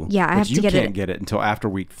too. Yeah, I have to get it. You can't get it until after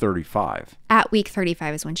week 35. At week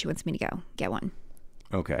 35 is when she wants me to go get one.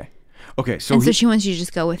 Okay, so and so she wants you to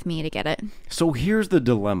just go with me to get it. So here's the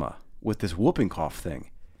dilemma with this whooping cough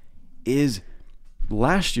thing. Is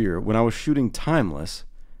last year when I was shooting Timeless,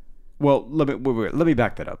 well, let me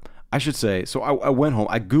back that up. I should say, so I went home,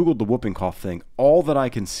 I Googled the whooping cough thing. All that I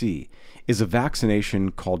can see is a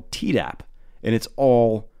vaccination called Tdap, and it's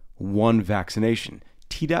all one vaccination.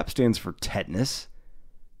 Tdap stands for tetanus,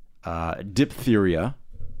 diphtheria,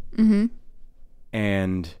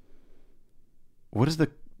 and what is the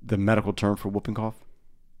medical term for whooping cough?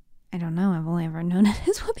 I don't know. I've only ever known it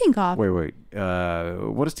as whooping cough. Wait.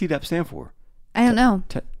 What does Tdap stand for? I don't know.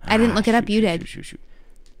 I didn't look it up. You did. Shoot.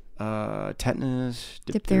 Tetanus,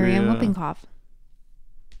 diphtheria, and whooping cough.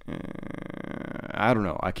 I don't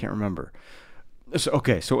know. I can't remember.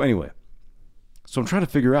 So anyway. So I'm trying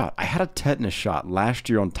to figure out. I had a tetanus shot last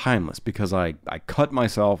year on Timeless because I cut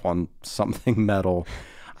myself on something metal.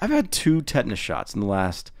 I've had 2 tetanus shots in the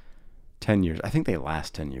last 10 years. I think they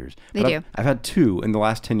last 10 years. They do. I've had 2 in the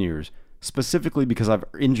last 10 years, specifically because I've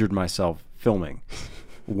injured myself filming.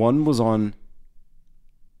 One was on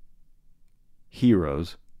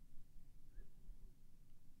Heroes.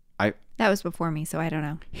 That was before me, so I don't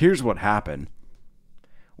know. Here's what happened.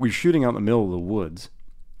 We were shooting out in the middle of the woods,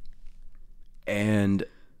 and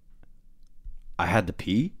I had to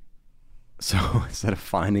pee. So instead of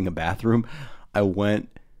finding a bathroom, I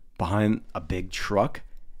went behind a big truck,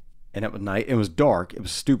 and at night, it was dark. It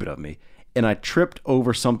was stupid of me. And I tripped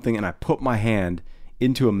over something, and I put my hand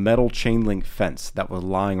into a metal chain link fence that was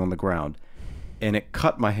lying on the ground, and it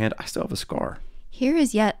cut my hand. I still have a scar. Here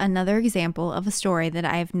is yet another example of a story that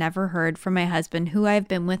I have never heard from my husband, who I've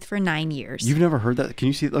been with for 9 years. You've never heard that? Can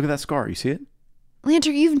you see it? Look at that scar. You see it?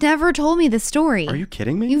 Lanter, you've never told me this story. Are you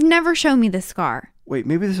kidding me? You've never shown me this scar. Wait,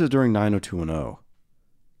 maybe this is during 90210.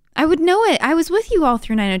 I would know it. I was with you all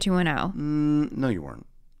through 90210. No, you weren't.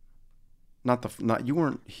 You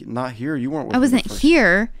weren't not here. You weren't with me. I wasn't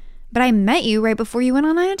here, but I met you right before you went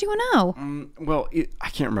on 90210. Well, I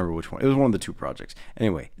can't remember which one. It was one of the 2 projects.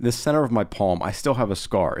 Anyway, the center of my palm, I still have a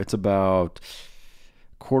scar. It's about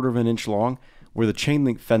 1/4 of an inch long, where the chain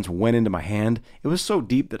link fence went into my hand. It was so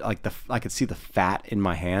deep that I could see the fat in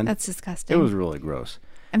my hand. That's disgusting. It was really gross.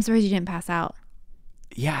 I'm surprised you didn't pass out.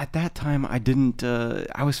 Yeah, at that time I didn't.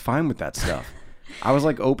 I was fine with that stuff. I was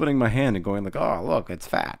like opening my hand and going like, "Oh, look, it's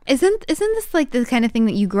fat." Isn't this like the kind of thing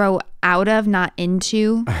that you grow out of, not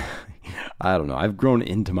into? I don't know. I've grown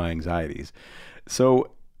into my anxieties.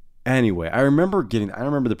 So anyway, I remember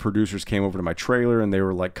the producers came over to my trailer and they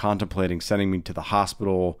were like contemplating sending me to the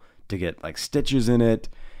hospital to get like stitches in it.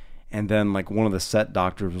 And then like one of the set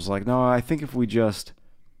doctors was like, "No, I think if we just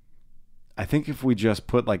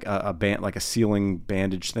put like a band, like a sealing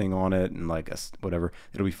bandage thing on it and like whatever,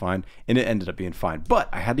 it'll be fine." And it ended up being fine. But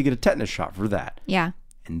I had to get a tetanus shot for that. Yeah.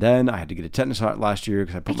 And then I had to get a tetanus shot last year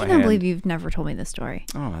because I put my hand. I can't believe you've never told me this story.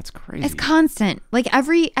 Oh, that's crazy. It's constant. Like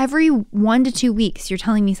every 1 to 2 weeks, you're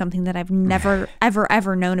telling me something that I've never,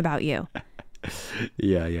 ever known about you.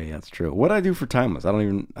 Yeah, it's true. What did I do for Timeless? I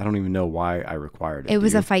don't even know why I required it. It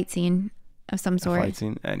was a fight scene of some sort. A fight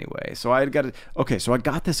scene? Anyway, so I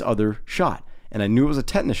got this other shot. And I knew it was a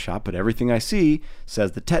tetanus shot, but everything I see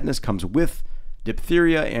says the tetanus comes with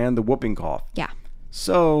diphtheria and the whooping cough. Yeah.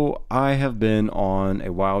 So I have been on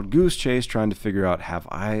a wild goose chase trying to figure out, have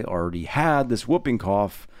I already had this whooping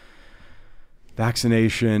cough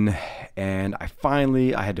vaccination? And I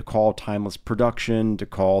had to call Timeless Production, to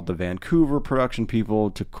call the Vancouver production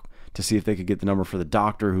people to see if they could get the number for the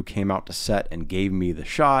doctor who came out to set and gave me the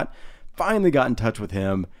shot. Finally got in touch with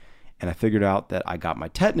him. And I figured out that I got my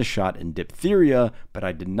tetanus shot and diphtheria, but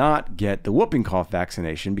I did not get the whooping cough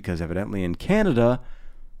vaccination because evidently in Canada,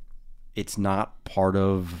 it's not part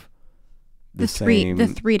of the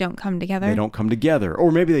three don't come together. They don't come together.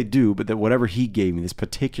 Or maybe they do, but that whatever he gave me, this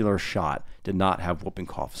particular shot, did not have whooping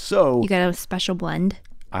cough. So you got a special blend?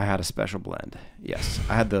 I had a special blend. Yes.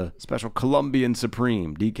 I had the special Colombian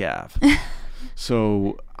Supreme decaf.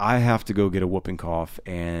 So I have to go get a whooping cough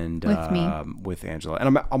and with Angela.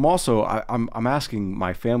 And I'm also I'm asking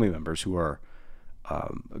my family members who are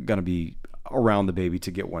going to be around the baby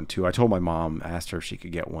to get one too. I told my mom, asked her if she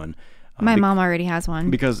could get one. My mom already has one.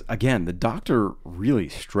 Because again, the doctor really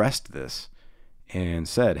stressed this and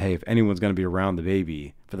said, hey, if anyone's going to be around the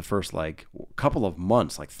baby for the first like couple of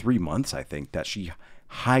months, like 3 months, I think, that she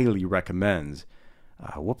highly recommends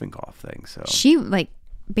a whooping cough thing. So she like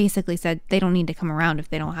basically said they don't need to come around if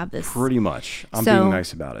they don't have this. Pretty much. I'm being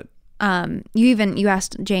nice about it. You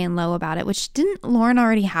asked Jay and Lo about it, which didn't Lauren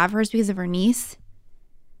already have hers because of her niece?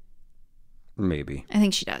 Maybe. I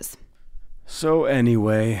think she does. So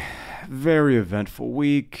anyway, very eventful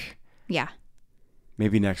week. Yeah.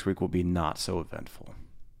 Maybe next week will be not so eventful.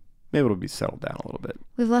 Maybe it'll be settled down a little bit.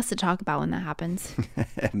 We have less to talk about when that happens.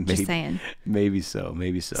 Just saying. Maybe so.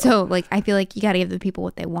 So, like, I feel like you got to give the people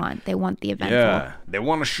what they want. They want the eventful. Yeah. They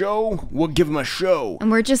want a show? We'll give them a show. And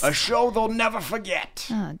we're just... a show they'll never forget.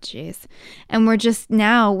 Oh, jeez. And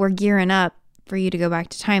we're gearing up for you to go back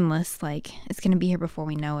to Timeless. Like, it's going to be here before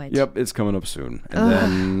we know it. Yep, it's coming up soon. And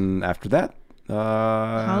then after that,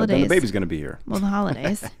 holidays. Then the baby's going to be here. Well, the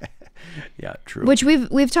holidays. Yeah, true. Which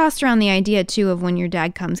we've tossed around the idea too of when your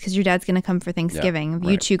dad comes, because your dad's going to come for Thanksgiving. Of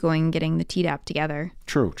you two going and getting the Tdap together.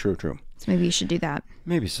 True. So maybe you should do that.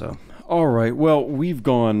 Maybe so. All right. Well, we've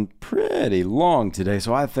gone pretty long today,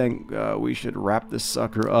 so I think we should wrap this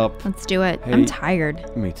sucker up. Let's do it. Hey, I'm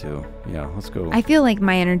tired. Me too. Yeah, let's go. I feel like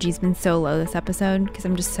my energy's been so low this episode because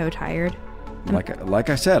I'm just so tired. Like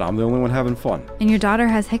I said, I'm the only one having fun. And your daughter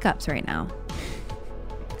has hiccups right now.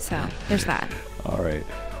 So there's that. All right.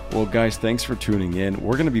 Well, guys, thanks for tuning in.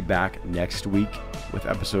 We're going to be back next week with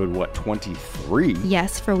episode, 23?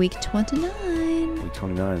 Yes, for week 29. Week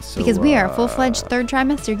 29. So, because we are a full-fledged third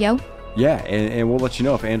trimester, yo. Yeah, and we'll let you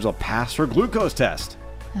know if Angela passed her glucose test.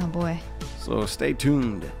 Oh, boy. So stay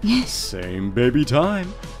tuned. Same baby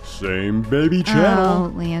time. Same baby channel.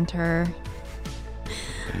 Oh, Lanter.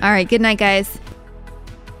 All right, good night, guys.